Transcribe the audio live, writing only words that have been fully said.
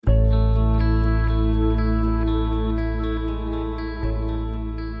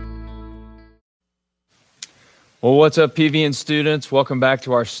Well, what's up, PVN students? Welcome back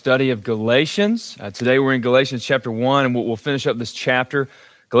to our study of Galatians. Today we're in Galatians chapter 1, and we'll finish up this chapter.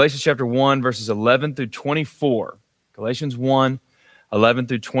 Galatians chapter 1, verses 11 through 24. Galatians 1, 11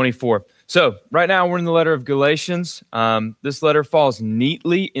 through 24. So right now we're in the letter of Galatians. This letter falls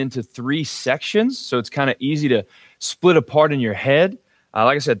neatly into three sections, so it's kind of easy to split apart in your head.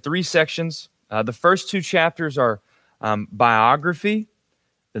 Like I said, three sections. The first two chapters are biography.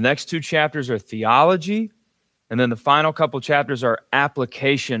 The next two chapters are theology. And then the final couple chapters are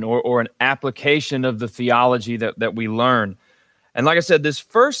application or an application of the theology that we learn. And like I said, this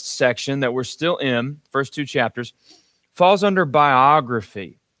first section that we're still in, first two chapters, falls under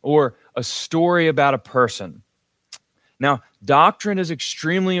biography or a story about a person. Now, doctrine is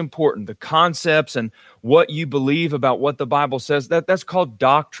extremely important. The concepts and what you believe about what the Bible says, that's called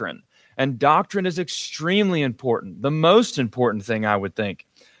doctrine. And doctrine is extremely important, the most important thing, I would think.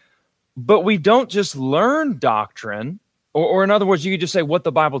 But we don't just learn doctrine, or in other words, you could just say what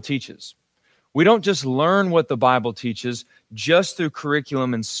the Bible teaches. We don't just learn what the Bible teaches just through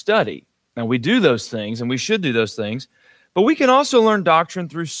curriculum and study. Now, we do those things, and we should do those things, but we can also learn doctrine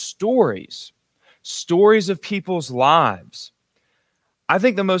through stories of people's lives. I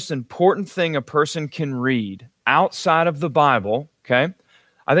think the most important thing a person can read outside of the Bible, okay?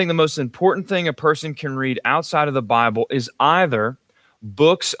 I think the most important thing a person can read outside of the Bible is either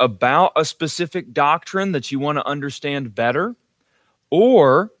books about a specific doctrine that you want to understand better,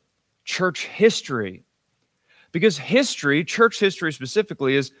 or church history. Because history, church history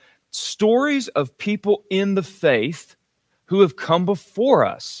specifically, is stories of people in the faith who have come before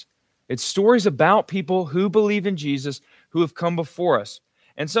us. It's stories about people who believe in Jesus who have come before us.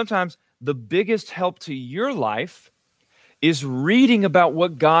 And sometimes the biggest help to your life is reading about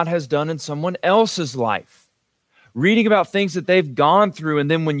what God has done in someone else's life. Reading about things that they've gone through,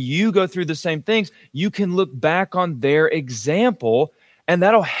 and then when you go through the same things, you can look back on their example, and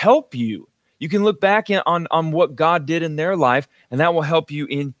that'll help you. You can look back on what God did in their life, and that will help you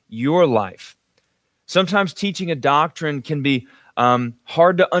in your life. Sometimes teaching a doctrine can be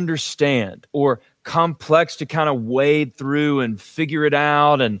hard to understand or complex to kind of wade through and figure it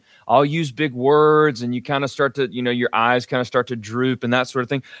out, and I'll use big words, and you kind of start to, your eyes kind of start to droop and that sort of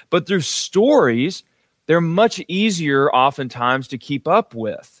thing. But through stories, they're much easier oftentimes to keep up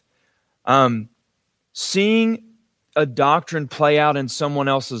with. Seeing a doctrine play out in someone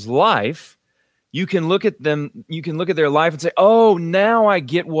else's life, you can look at their life and say, oh, now I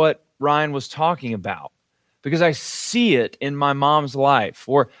get what Ryan was talking about because I see it in my mom's life,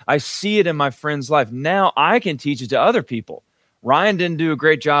 or I see it in my friend's life. Now I can teach it to other people. Ryan didn't do a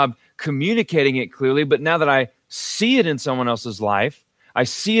great job communicating it clearly, but now that I see it in someone else's life, I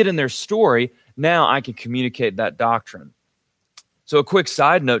see it in their story, now I can communicate that doctrine. So a quick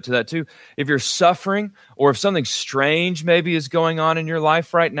side note to that too, if you're suffering or if something strange maybe is going on in your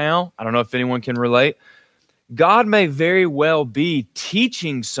life right now, I don't know if anyone can relate, God may very well be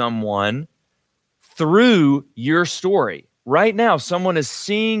teaching someone through your story. Right now, someone is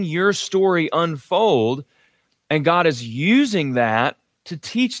seeing your story unfold, and God is using that to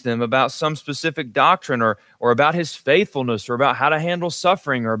teach them about some specific doctrine or about his faithfulness or about how to handle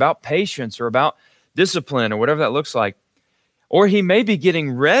suffering or about patience or about discipline or whatever that looks like. Or he may be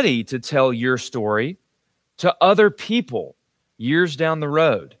getting ready to tell your story to other people years down the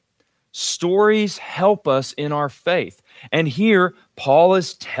road. Stories help us in our faith. And here, Paul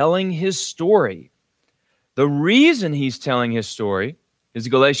is telling his story. The reason he's telling his story is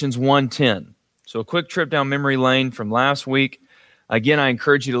Galatians 1:10. So a quick trip down memory lane from last week. Again, I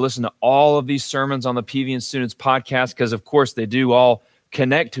encourage you to listen to all of these sermons on the PVN Students podcast because, of course, they do all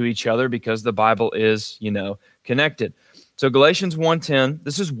connect to each other because the Bible is, connected. So Galatians 1:10,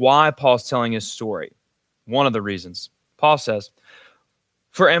 this is why Paul's telling his story. One of the reasons. Paul says,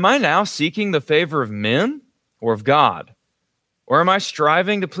 "For am I now seeking the favor of men or of God? Or am I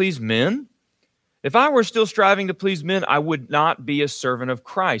striving to please men? If I were still striving to please men, I would not be a servant of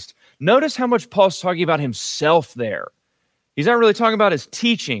Christ." Notice how much Paul's talking about himself there. He's not really talking about his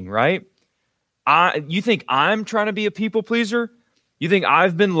teaching, right? You think I'm trying to be a people pleaser? You think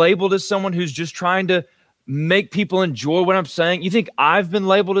I've been labeled as someone who's just trying to make people enjoy what I'm saying? You think I've been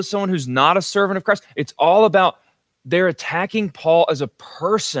labeled as someone who's not a servant of Christ? It's all about they're attacking Paul as a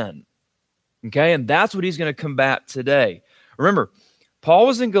person, okay? And that's what he's going to combat today. Remember, Paul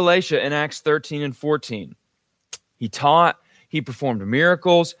was in Galatia in Acts 13 and 14. He taught, he performed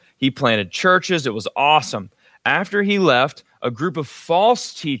miracles, he planted churches. It was awesome. After he left, a group of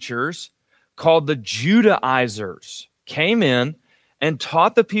false teachers called the Judaizers came in and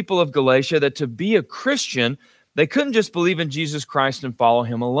taught the people of Galatia that to be a Christian, they couldn't just believe in Jesus Christ and follow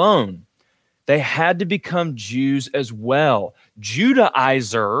him alone. They had to become Jews as well.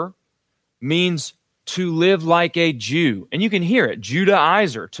 Judaizer means to live like a Jew. And you can hear it,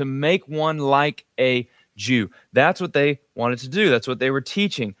 Judaizer, to make one like a Jew. That's what they wanted to do. That's what they were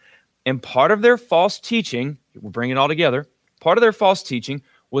teaching. And part of their false teaching, we'll bring it all together, part of their false teaching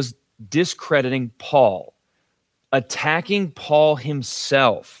was discrediting Paul, attacking Paul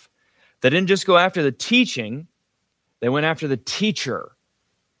himself. They didn't just go after the teaching, they went after the teacher.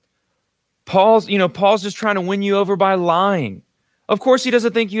 Paul's just trying to win you over by lying. Of course, he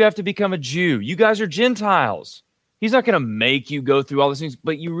doesn't think you have to become a Jew. You guys are Gentiles. He's not going to make you go through all these things,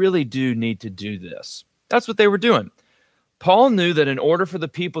 but you really do need to do this. That's what they were doing. Paul knew that in order for the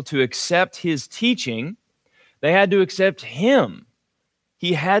people to accept his teaching, they had to accept him.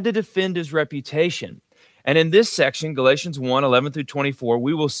 He had to defend his reputation. And in this section, Galatians 1, 11 through 24,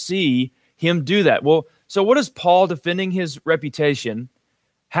 we will see him do that. Well, so what does Paul defending his reputation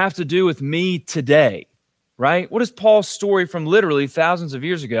have to do with me today, right? What does Paul's story from literally thousands of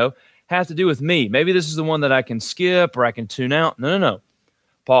years ago have to do with me? Maybe this is the one that I can skip or I can tune out. No.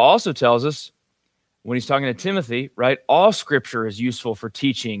 Paul also tells us when he's talking to Timothy, right, all Scripture is useful for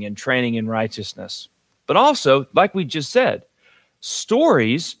teaching and training in righteousness. But also, like we just said,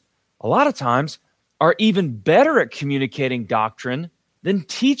 stories, a lot of times, are even better at communicating doctrine than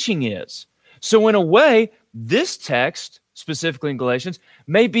teaching is. So in a way, this text, specifically in Galatians,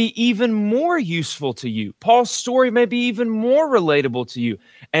 may be even more useful to you. Paul's story may be even more relatable to you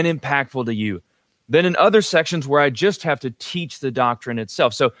and impactful to you than in other sections where I just have to teach the doctrine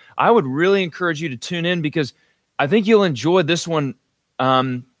itself. So I would really encourage you to tune in because I think you'll enjoy this one,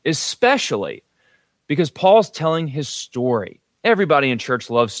 especially because Paul's telling his story. Everybody in church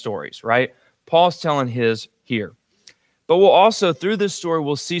loves stories, right? Paul's telling his here. But we'll also, through this story,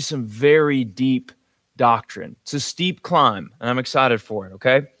 we'll see some very deep doctrine. It's a steep climb, and I'm excited for it,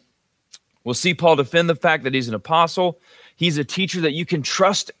 okay? We'll see Paul defend the fact that he's an apostle. He's a teacher that you can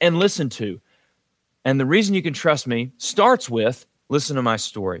trust and listen to. And the reason you can trust me starts with, listen to my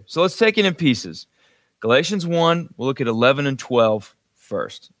story. So let's take it in pieces. Galatians 1, we'll look at 11 and 12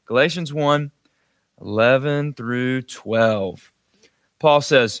 first. Galatians 1, 11 through 12. Paul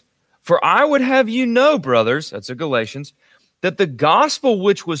says, "For I would have you know, brothers," that's a Galatians, "that the gospel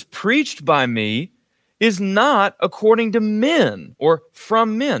which was preached by me is not according to men," or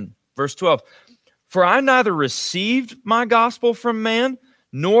from men. Verse 12, "For I neither received my gospel from man,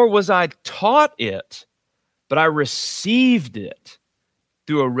 nor was I taught it, but I received it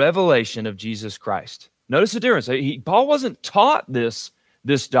through a revelation of Jesus Christ." Notice the difference. Paul wasn't taught this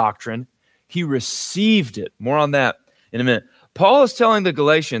doctrine. He received it. More on that in a minute. Paul is telling the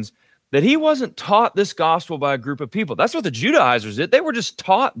Galatians that he wasn't taught this gospel by a group of people. That's what the Judaizers did. They were just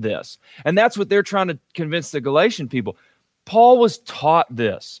taught this. And that's what they're trying to convince the Galatian people. Paul was taught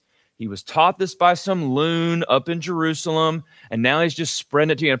this. He was taught this by some loon up in Jerusalem, and now he's just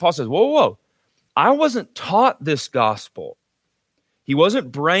spreading it to you. And Paul says, whoa, I wasn't taught this gospel. He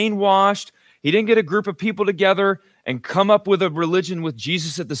wasn't brainwashed. He didn't get a group of people together and come up with a religion with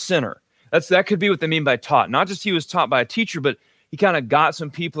Jesus at the center. That could be what they mean by taught. Not just he was taught by a teacher, but he kind of got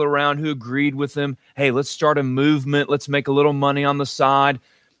some people around who agreed with him. Hey, let's start a movement. Let's make a little money on the side.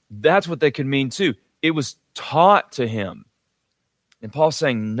 That's what they could mean too. It was taught to him. And Paul's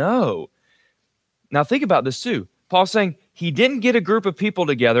saying, no. Now think about this too. Paul's saying he didn't get a group of people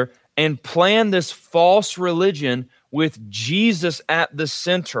together and plan this false religion with Jesus at the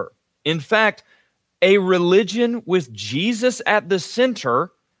center. In fact, a religion with Jesus at the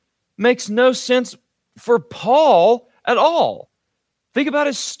center makes no sense for Paul at all. Think about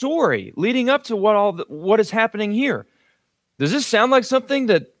his story leading up to what is happening here. Does this sound like something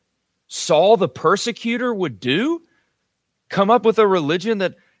that Saul the persecutor would do? Come up with a religion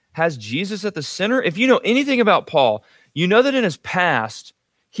that has Jesus at the center? If you know anything about Paul, you know that in his past,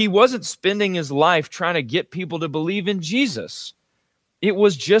 he wasn't spending his life trying to get people to believe in Jesus. It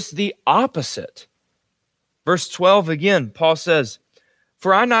was just the opposite. Verse 12 again, Paul says,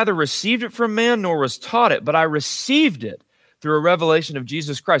 "For I neither received it from man nor was taught it, but I received it through a revelation of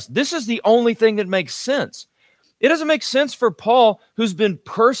Jesus Christ." This is the only thing that makes sense. It doesn't make sense for Paul, who's been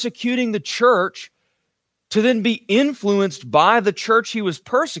persecuting the church, to then be influenced by the church he was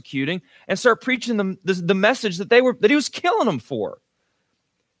persecuting and start preaching them the message that he was killing them for.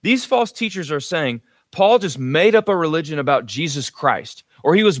 These false teachers are saying Paul just made up a religion about Jesus Christ,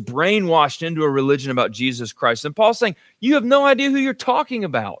 or he was brainwashed into a religion about Jesus Christ. And Paul's saying, you have no idea who you're talking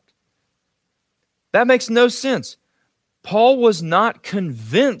about. That makes no sense. Paul was not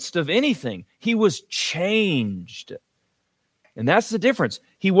convinced of anything. He was changed. And that's the difference.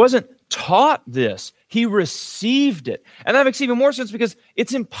 He wasn't taught this. He received it. And that makes even more sense because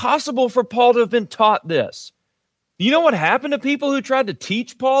it's impossible for Paul to have been taught this. You know what happened to people who tried to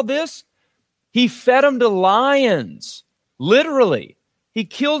teach Paul this? He fed them to lions, literally. He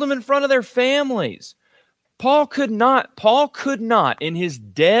killed them in front of their families. Paul could not, in his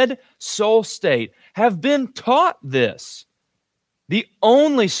dead soul state, have been taught this. The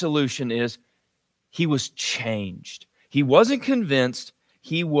only solution is he was changed. He wasn't convinced,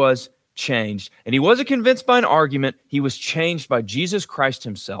 he was changed. And he wasn't convinced by an argument, he was changed by Jesus Christ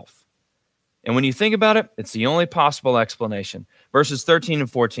himself. And when you think about it, it's the only possible explanation. Verses 13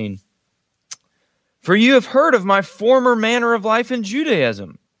 and 14. For you have heard of my former manner of life in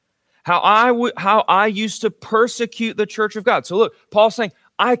Judaism, how I used to persecute the church of God. So look, Paul's saying,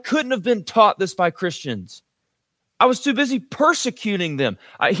 I couldn't have been taught this by Christians. I was too busy persecuting them.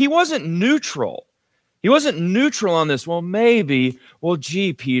 He wasn't neutral. He wasn't neutral on this. Well, maybe,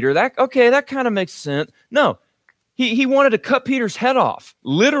 gee, Peter, that kind of makes sense. No, he wanted to cut Peter's head off,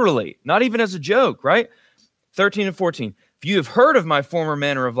 literally, not even as a joke, right? 13 and 14. If you have heard of my former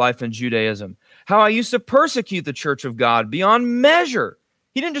manner of life in Judaism, how I used to persecute the church of God beyond measure.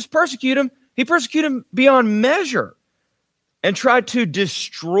 He didn't just persecute him, he persecuted him beyond measure and tried to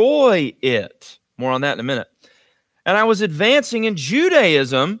destroy it. More on that in a minute. And I was advancing in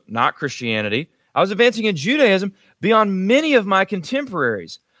Judaism, not Christianity. I was advancing in Judaism beyond many of my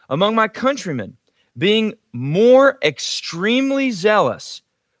contemporaries among my countrymen, being more extremely zealous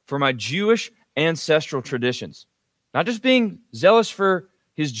for my Jewish ancestral traditions. Not just being zealous for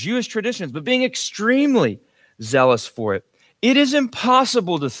his Jewish traditions, but being extremely zealous for it. It is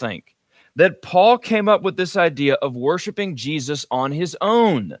impossible to think that Paul came up with this idea of worshiping Jesus on his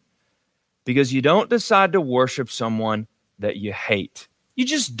own, because you don't decide to worship someone that you hate. You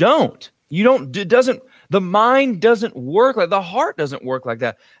just don't. The mind doesn't work like, the heart doesn't work like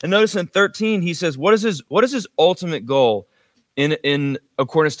that. And notice in 13, he says, what is his ultimate goal in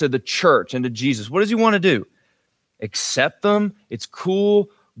accordance to the church and to Jesus? What does he want to do? Accept them? It's cool,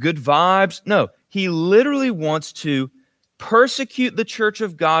 good vibes? No, he literally wants to persecute the church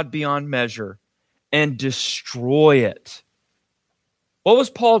of God beyond measure and destroy it. What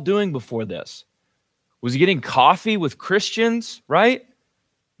was Paul doing before this? Was he getting coffee with Christians, right?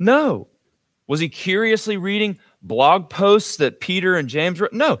 No. Was he curiously reading blog posts that Peter and James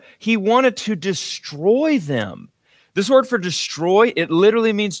wrote? No. He wanted to destroy them. This word for destroy, it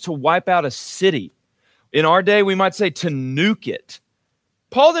literally means to wipe out a city. In our day, we might say to nuke it.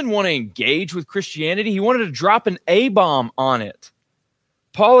 Paul didn't want to engage with Christianity. He wanted to drop an A-bomb on it.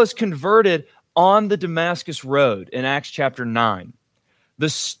 Paul is converted on the Damascus Road in Acts chapter 9. The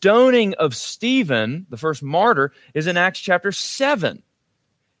stoning of Stephen, the first martyr, is in Acts chapter 7.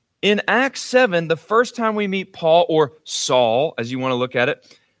 In Acts 7, the first time we meet Paul, or Saul, as you want to look at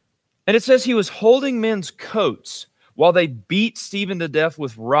it, and it says he was holding men's coats while they beat Stephen to death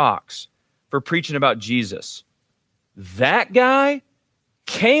with rocks for preaching about Jesus. That guy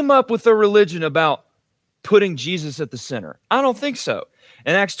came up with a religion about putting Jesus at the center. I don't think so.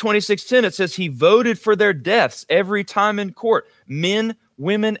 In Acts 26:10, it says he voted for their deaths every time in court, men,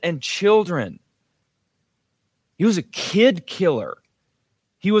 women, and children. He was a kid killer.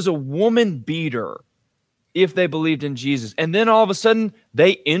 He was a woman beater if they believed in Jesus. And then all of a sudden,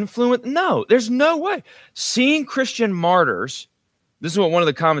 they influenced? No, there's no way. Seeing Christian martyrs, this is what one of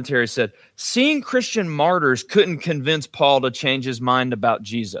the commentaries said, seeing Christian martyrs couldn't convince Paul to change his mind about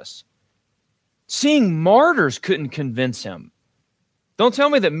Jesus. Seeing martyrs couldn't convince him. Don't tell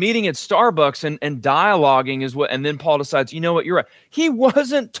me that meeting at Starbucks and dialoguing is what, and then Paul decides, you know what, you're right. He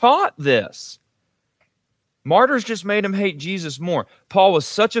wasn't taught this. Martyrs just made him hate Jesus more. Paul was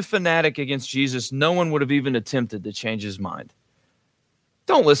such a fanatic against Jesus, no one would have even attempted to change his mind.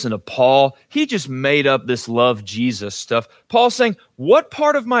 Don't listen to Paul. He just made up this love Jesus stuff. Paul's saying, what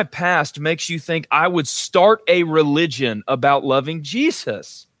part of my past makes you think I would start a religion about loving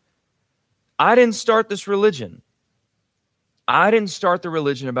Jesus? I didn't start this religion. I didn't start the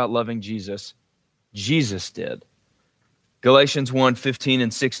religion about loving Jesus. Jesus did. Galatians 1:15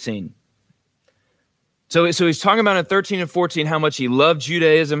 and 16. So he's talking about in 13 and 14 how much he loved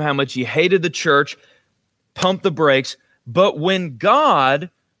Judaism, how much he hated the church, pump the brakes. But when God,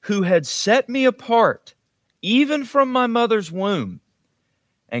 who had set me apart, even from my mother's womb,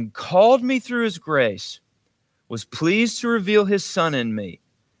 and called me through his grace, was pleased to reveal his Son in me,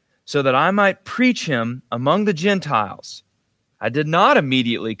 so that I might preach him among the Gentiles, I did not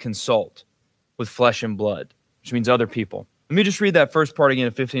immediately consult with flesh and blood, which means other people. Let me just read that first part again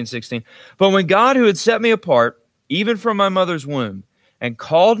of 15, 16. But when God, who had set me apart, even from my mother's womb, and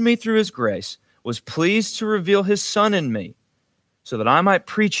called me through his grace, was pleased to reveal his Son in me, so that I might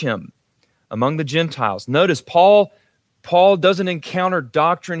preach him among the Gentiles. Notice, Paul doesn't encounter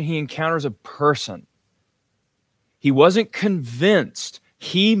doctrine, he encounters a person. He wasn't convinced.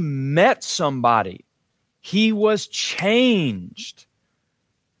 He met somebody. He was changed.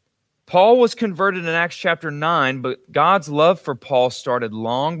 Paul was converted in Acts chapter 9, but God's love for Paul started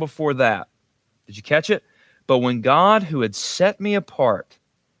long before that. Did you catch it? But when God, who had set me apart,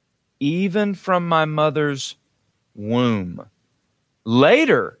 even from my mother's womb,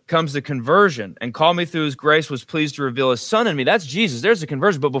 later comes the conversion, and called me through his grace, was pleased to reveal his Son in me. That's Jesus. There's the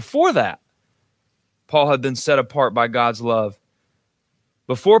conversion. But before that, Paul had been set apart by God's love.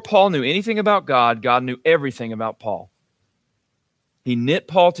 Before Paul knew anything about God, God knew everything about Paul. He knit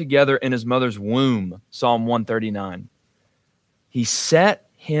Paul together in his mother's womb, Psalm 139. He set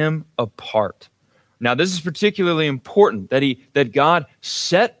him apart. Now, this is particularly important, that God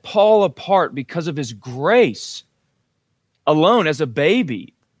set Paul apart because of his grace alone as a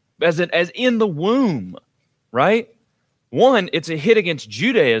baby, as in the womb, right? One, it's a hit against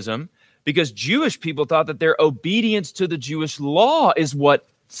Judaism because Jewish people thought that their obedience to the Jewish law is what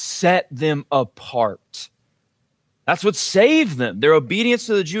set them apart. That's what saved them. Their obedience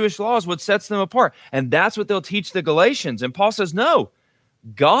to the Jewish law is what sets them apart. And that's what they'll teach the Galatians. And Paul says, no,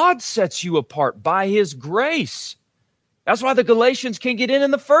 God sets you apart by his grace. That's why the Galatians can get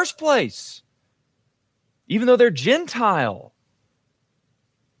in the first place, even though they're Gentile.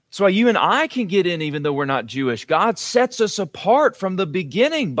 That's why you and I can get in even though we're not Jewish. God sets us apart from the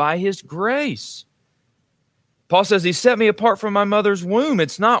beginning by his grace. Paul says he set me apart from my mother's womb.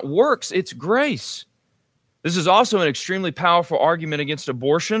 It's not works, it's grace. This is also an extremely powerful argument against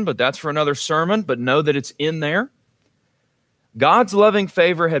abortion, but that's for another sermon, but know that it's in there. God's loving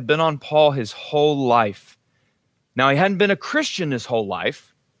favor had been on Paul his whole life. Now, he hadn't been a Christian his whole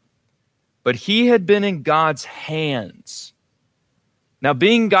life, but he had been in God's hands. Now,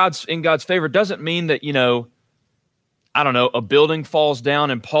 being in God's favor doesn't mean that, a building falls down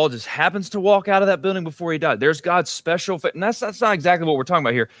and Paul just happens to walk out of that building before he died. There's God's special favor, and that's not exactly what we're talking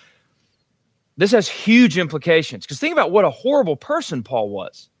about here. This has huge implications, because think about what a horrible person Paul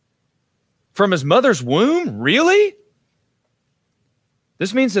was. From his mother's womb? Really?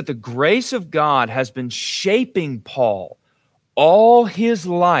 This means that the grace of God has been shaping Paul all his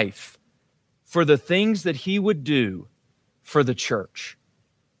life for the things that he would do for the church.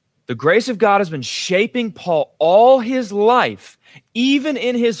 The grace of God has been shaping Paul all his life, even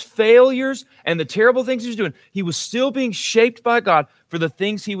in his failures and the terrible things he was doing. He was still being shaped by God for the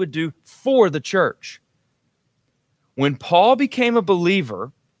things he would do for the church. When Paul became a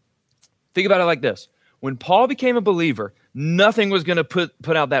believer, think about it like this. When Paul became a believer, nothing was going to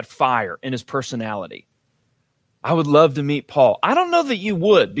put out that fire in his personality. I would love to meet Paul. I don't know that you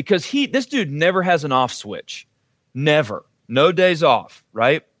would, because this dude never has an off switch. Never. No days off,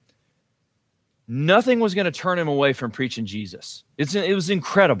 right? Nothing was going to turn him away from preaching Jesus. It was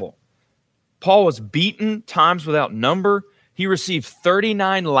incredible. Paul was beaten times without number. He received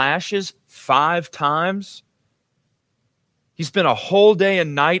 39 lashes 5 times. He spent a whole day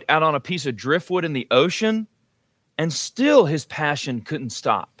and night out on a piece of driftwood in the ocean, and still his passion couldn't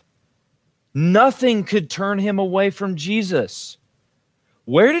stop. Nothing could turn him away from Jesus.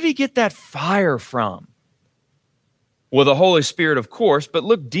 Where did he get that fire from? Well, the Holy Spirit, of course, but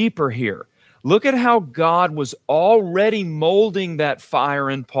look deeper here. Look at how God was already molding that fire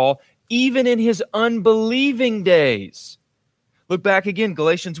in Paul, even in his unbelieving days. Look back again,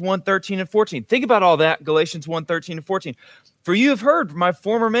 Galatians 1:13 and 14. Think about all that, Galatians 1:13 and 14. For you have heard my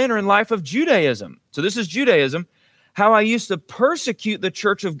former manner in life of Judaism. So this is Judaism. How I used to persecute the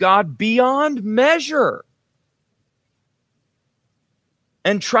church of God beyond measure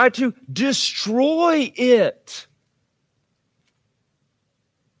and try to destroy it.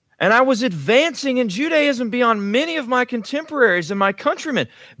 And I was advancing in Judaism beyond many of my contemporaries and my countrymen,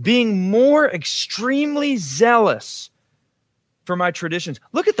 being more extremely zealous for my traditions.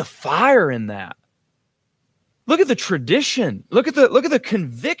 Look at the fire in that. Look at the tradition. Look at the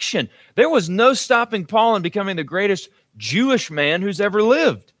conviction. There was no stopping Paul in becoming the greatest Jewish man who's ever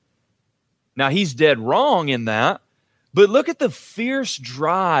lived. Now, he's dead wrong in that, but look at the fierce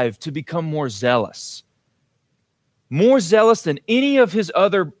drive to become more zealous. More zealous than any of his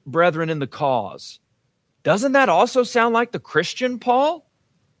other brethren in the cause. Doesn't that also sound like the Christian Paul?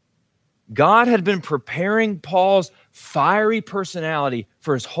 God had been preparing Paul's fiery personality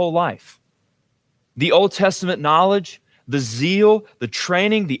for his whole life. The Old Testament knowledge, the zeal, the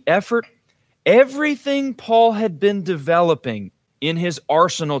training, the effort, everything Paul had been developing in his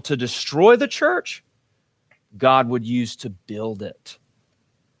arsenal to destroy the church, God would use to build it.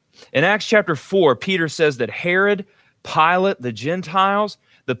 In Acts chapter 4, Peter says that Herod Pilate, the Gentiles,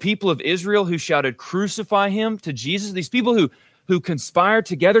 the people of Israel who shouted, "Crucify him," to Jesus, these people who conspired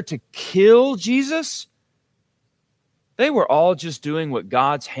together to kill Jesus, they were all just doing what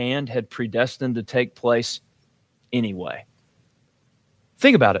God's hand had predestined to take place anyway.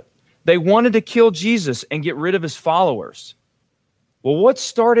 Think about it. They wanted to kill Jesus and get rid of his followers. Well, what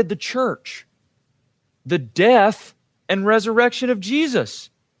started the church? The death and resurrection of Jesus.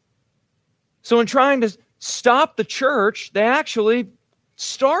 So in trying to stop the church, they actually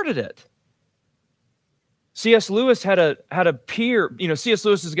started it. C.S. Lewis had a peer. C.S.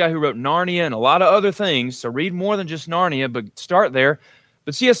 Lewis is the guy who wrote Narnia and a lot of other things, so read more than just Narnia, but start there.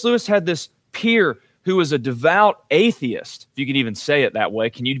 But C.S. Lewis had this peer who was a devout atheist, if you can even say it that way.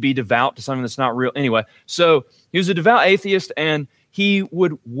 Can you be devout to something that's not real? Anyway, so he was a devout atheist, and he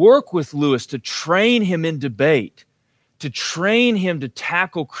would work with Lewis to train him in debate, to train him to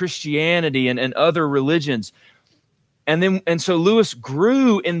tackle Christianity and other religions. And so Lewis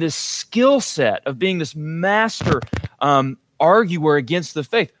grew in this skill set of being this master arguer against the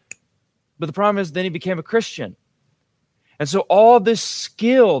faith. But the problem is then he became a Christian. And so all this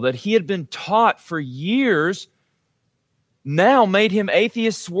skill that he had been taught for years now made him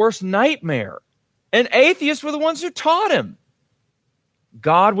atheists' worst nightmare. And atheists were the ones who taught him.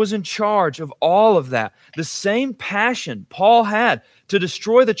 God was in charge of all of that. The same passion Paul had to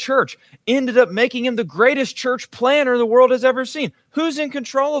destroy the church ended up making him the greatest church planner the world has ever seen. Who's in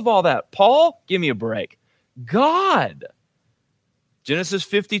control of all that? Paul? Give me a break. God. Genesis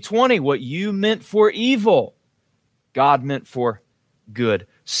 50:20, what you meant for evil, God meant for good.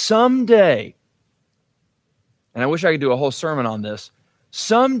 Someday, and I wish I could do a whole sermon on this,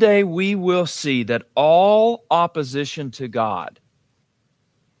 someday we will see that all opposition to God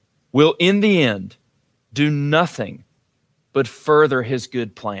will in the end do nothing but further his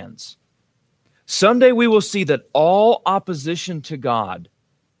good plans. Someday we will see that all opposition to God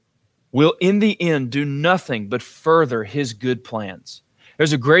will in the end do nothing but further his good plans.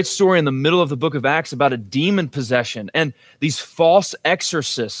 There's a great story in the middle of the book of Acts about a demon possession, and these false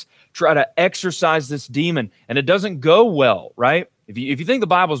exorcists try to exorcise this demon, and it doesn't go well, right? If you think the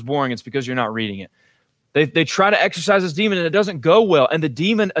Bible's boring, it's because you're not reading it. They try to exorcise this demon, and it doesn't go well, and the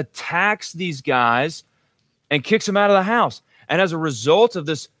demon attacks these guys and kicks them out of the house. And as a result of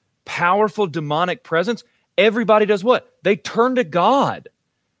this powerful demonic presence, everybody does what? They turn to God.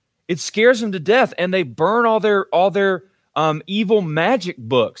 It scares them to death, and they burn all their evil magic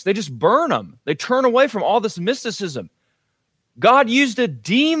books. They just burn them. They turn away from all this mysticism. God used a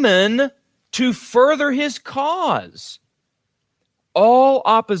demon to further his cause. All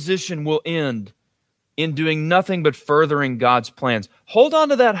opposition will end in doing nothing but furthering God's plans. Hold on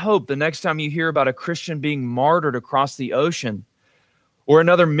to that hope the next time you hear about a Christian being martyred across the ocean or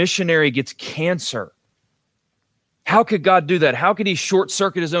another missionary gets cancer. How could God do that? How could he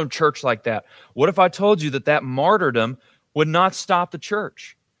short-circuit his own church like that? What if I told you that martyrdom would not stop the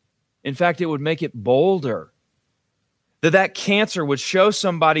church? In fact, it would make it bolder. That cancer would show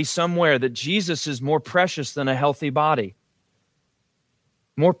somebody somewhere that Jesus is more precious than a healthy body.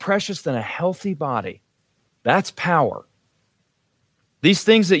 More precious than a healthy body. That's power. These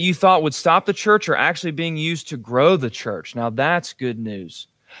things that you thought would stop the church are actually being used to grow the church. Now that's good news.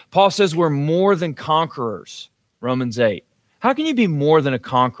 Paul says we're more than conquerors, Romans 8. How can you be more than a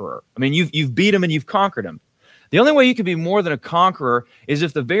conqueror? I mean, you've beat him and you've conquered him. The only way you can be more than a conqueror is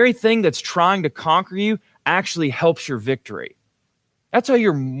if the very thing that's trying to conquer you actually helps your victory. That's how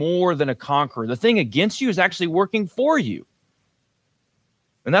you're more than a conqueror. The thing against you is actually working for you.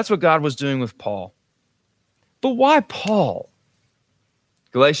 And that's what God was doing with Paul. But why Paul?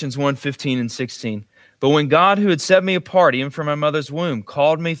 Galatians 1:15 and 16. But when God, who had set me apart, even from my mother's womb,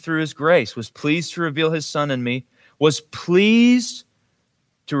 called me through his grace, was pleased to reveal his Son in me,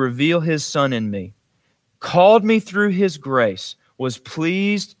 called me through his grace, was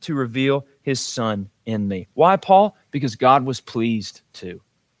pleased to reveal his Son in me. Why, Paul? Because God was pleased to.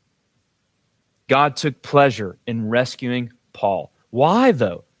 God took pleasure in rescuing Paul. Why,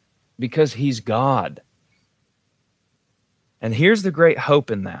 though? Because he's God. And here's the great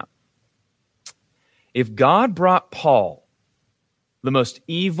hope in that. If God brought Paul, the most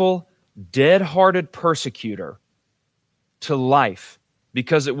evil, dead-hearted persecutor, to life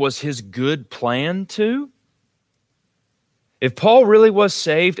because it was his good plan to, if Paul really was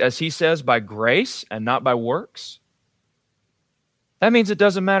saved, as he says, by grace and not by works, that means it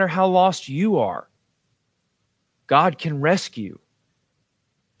doesn't matter how lost you are. God can rescue.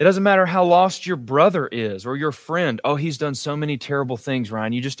 It doesn't matter how lost your brother is or your friend. Oh, he's done so many terrible things,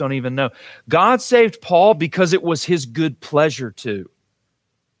 Ryan. You just don't even know. God saved Paul because it was his good pleasure to.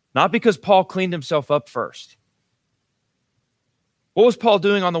 Not because Paul cleaned himself up first. What was Paul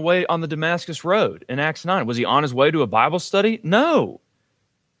doing on the way on the Damascus Road in Acts 9? Was he on his way to a Bible study? No.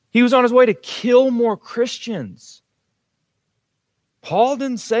 He was on his way to kill more Christians. Paul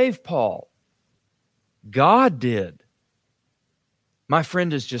didn't save Paul. God did. My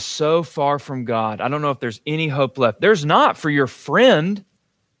friend is just so far from God. I don't know if there's any hope left. There's not for your friend,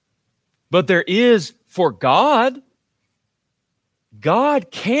 but there is for God.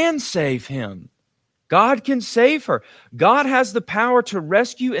 God can save him. God can save her. God has the power to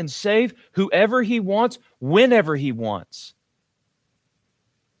rescue and save whoever he wants, whenever he wants.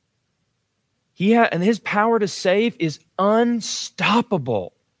 And his power to save is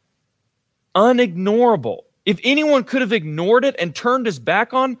unstoppable, unignorable. If anyone could have ignored it and turned his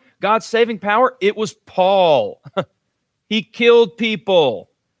back on God's saving power, it was Paul. He killed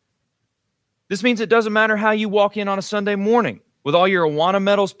people. This means it doesn't matter how you walk in on a Sunday morning with all your Awana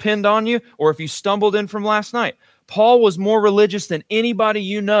medals pinned on you, or if you stumbled in from last night. Paul was more religious than anybody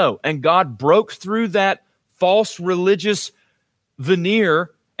you know, and God broke through that false religious veneer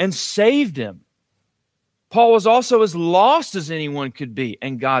and saved him. Paul was also as lost as anyone could be,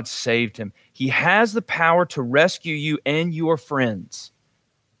 and God saved him. He has the power to rescue you and your friends.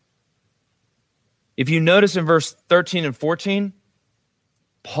 If you notice in verse 13 and 14,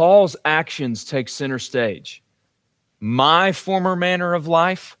 Paul's actions take center stage. My former manner of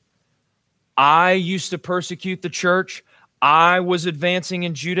life, I used to persecute the church, I was advancing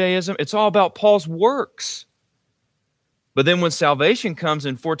in Judaism. It's all about Paul's works. But then when salvation comes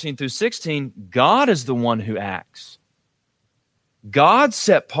in 14 through 16, God is the one who acts. God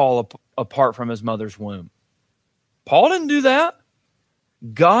set Paul apart from his mother's womb. Paul didn't do that.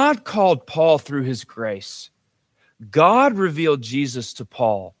 God called Paul through his grace. God revealed Jesus to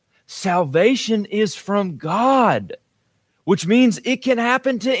Paul. Salvation is from God, which means it can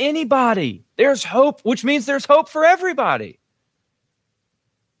happen to anybody. There's hope, which means there's hope for everybody.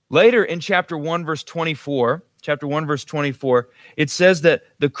 Later in chapter 1, verse 24, it says that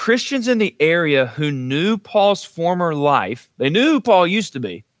the Christians in the area who knew Paul's former life, they knew who Paul used to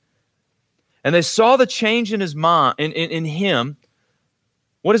be, and they saw the change in his mind, in him.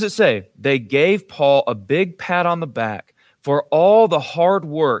 What does it say? They gave Paul a big pat on the back for all the hard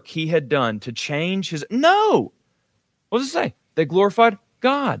work he had done to change his... No! What does it say? They glorified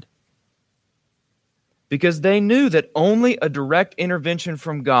God. Because they knew that only a direct intervention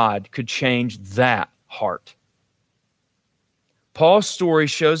from God could change that heart. Paul's story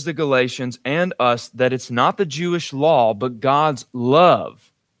shows the Galatians and us that it's not the Jewish law, but God's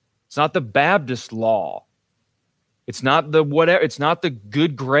love. It's not the Baptist law. It's not the whatever. It's not the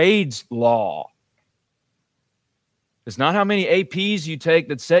good grades law. It's not how many APs you take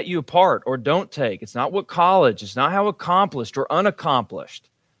that set you apart or don't take. It's not what college. It's not how accomplished or unaccomplished.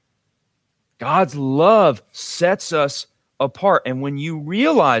 God's love sets us apart. And when you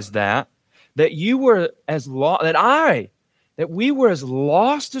realize that you were as lost, that we were as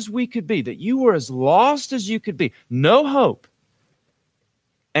lost as we could be, that you were as lost as you could be, no hope,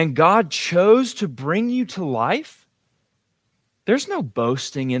 and God chose to bring you to life, there's no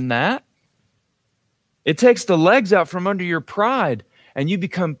boasting in that. It takes the legs out from under your pride, and you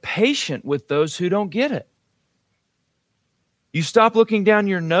become patient with those who don't get it. You stop looking down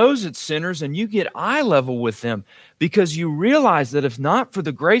your nose at sinners and you get eye level with them because you realize that if not for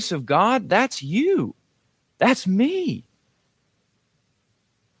the grace of God, that's you. That's me.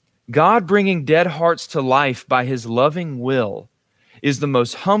 God bringing dead hearts to life by his loving will is the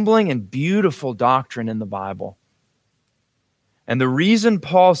most humbling and beautiful doctrine in the Bible. And the reason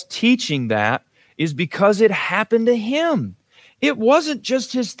Paul's teaching that is because it happened to him. It wasn't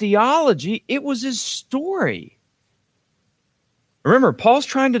just his theology, it was his story. Remember, Paul's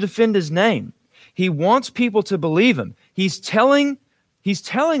trying to defend his name. He wants people to believe him. He's telling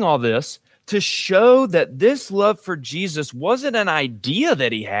all this to show that this love for Jesus wasn't an idea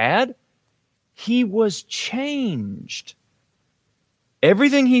that he had. He was changed.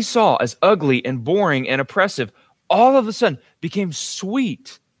 Everything he saw as ugly and boring and oppressive all of a sudden became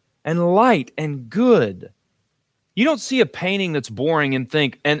sweet and light and good. You don't see a painting that's boring and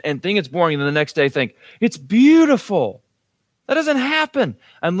think it's boring, and the next day think, it's beautiful. That doesn't happen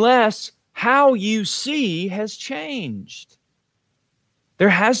unless how you see has changed. There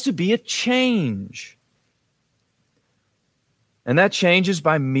has to be a change. And that change is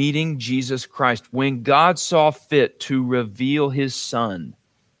by meeting Jesus Christ when God saw fit to reveal his Son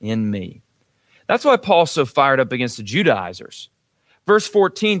in me. That's why Paul's so fired up against the Judaizers. Verse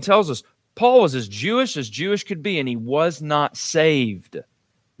 14 tells us Paul was as Jewish could be, and he was not saved.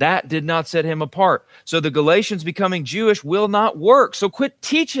 That did not set him apart. So the Galatians becoming Jewish will not work. So quit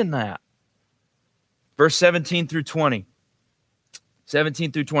teaching that. Verse 17 through 20.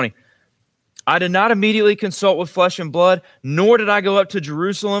 17 through 20. I did not immediately consult with flesh and blood, nor did I go up to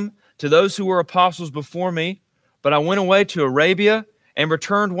Jerusalem to those who were apostles before me, but I went away to Arabia and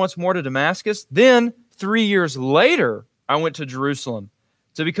returned once more to Damascus. Then, 3 years later, I went to Jerusalem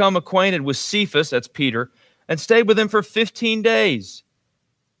to become acquainted with Cephas, that's Peter, and stayed with him for 15 days.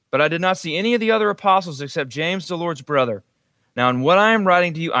 But I did not see any of the other apostles except James, the Lord's brother. Now, in what I am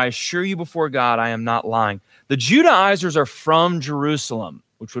writing to you, I assure you before God, I am not lying. The Judaizers are from Jerusalem,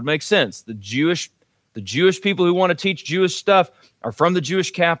 which would make sense. The Jewish people who want to teach Jewish stuff are from the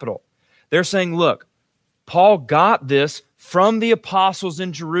Jewish capital. They're saying, look, Paul got this from the apostles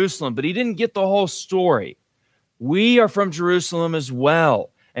in Jerusalem, but he didn't get the whole story. We are from Jerusalem as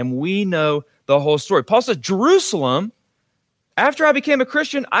well, and we know the whole story. Paul says, Jerusalem, after I became a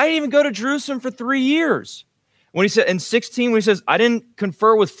Christian, I didn't even go to Jerusalem for 3 years. When he said in 16, when he says, I didn't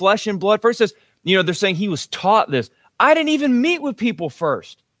confer with flesh and blood, first he says, they're saying he was taught this. I didn't even meet with people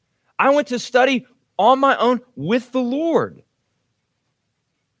first. I went to study on my own with the Lord.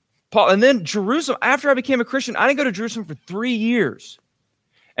 Paul, and then Jerusalem, after I became a Christian, I didn't go to Jerusalem for 3 years.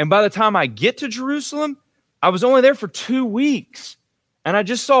 And by the time I get to Jerusalem, I was only there for 2 weeks. And I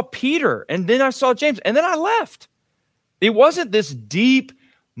just saw Peter, and then I saw James, and then I left. It wasn't this deep,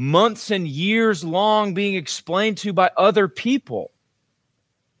 months and years long being explained to by other people.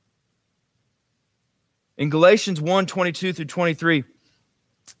 In Galatians 1, 22 through 23,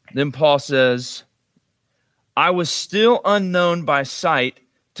 then Paul says, I was still unknown by sight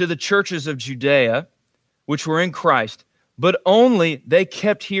to the churches of Judea, which were in Christ, but only they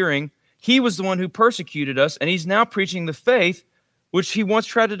kept hearing he was the one who persecuted us, and he's now preaching the faith which he once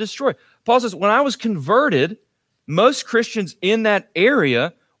tried to destroy. Paul says, when I was converted, most Christians in that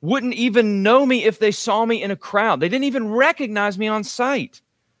area wouldn't even know me if they saw me in a crowd. They didn't even recognize me on sight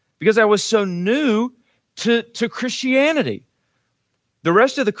because I was so new to Christianity. The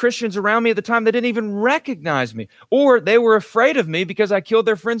rest of the Christians around me at the time, they didn't even recognize me, or they were afraid of me because I killed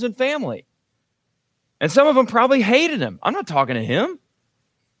their friends and family. And some of them probably hated him. I'm not talking to him.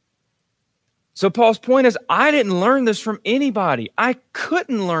 So Paul's point is, I didn't learn this from anybody. I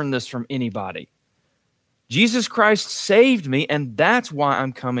couldn't learn this from anybody. Jesus Christ saved me, and that's why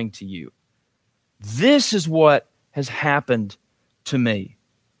I'm coming to you. This is what has happened to me.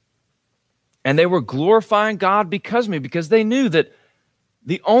 And they were glorifying God because of me, because they knew that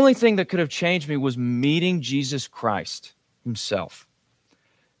the only thing that could have changed me was meeting Jesus Christ himself.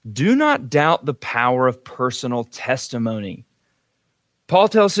 Do not doubt the power of personal testimony. Paul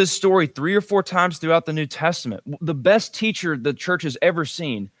tells his story 3 or 4 times throughout the New Testament. The best teacher the church has ever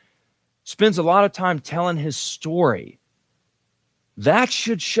seen spends a lot of time telling his story. That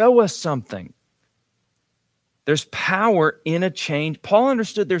should show us something. There's power in a change. Paul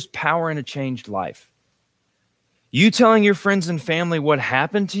understood there's power in a changed life. You telling your friends and family what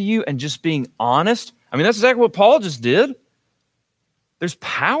happened to you and just being honest. I mean, that's exactly what Paul just did. There's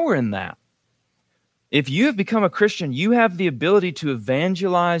power in that. If you have become a Christian, you have the ability to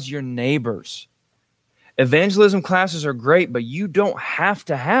evangelize your neighbors. Evangelism classes are great, but you don't have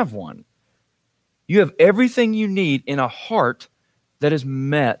to have one. You have everything you need in a heart that has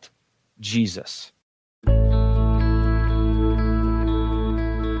met Jesus.